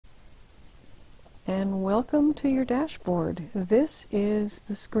and welcome to your dashboard. This is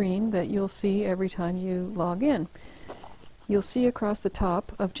the screen that you'll see every time you log in. You'll see across the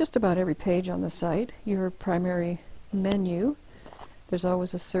top of just about every page on the site your primary menu. There's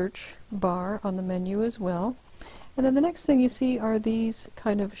always a search bar on the menu as well. And then the next thing you see are these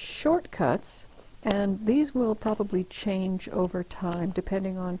kind of shortcuts, and these will probably change over time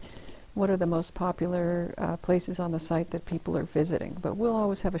depending on what are the most popular places on the site that people are visiting. But we'll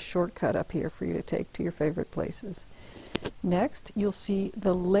always have a shortcut up here for you to take to your favorite places. Next, you'll see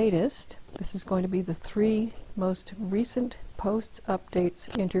the latest. This is going to be the 3 most recent posts,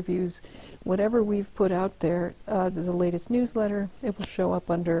 updates, interviews, whatever we've put out there, the latest newsletter, it will show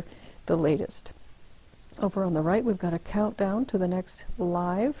up under the latest. Over on the right, we've got a countdown to the next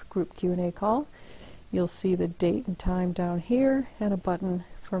live group Q&A call. You'll see the date and time down here and a button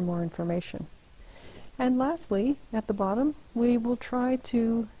for more information. And lastly, at the bottom, we will try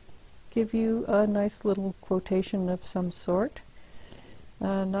to give you a nice little quotation of some sort.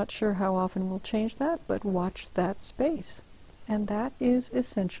 Not sure how often we'll change that, but watch that space. And that is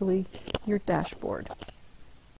essentially your dashboard.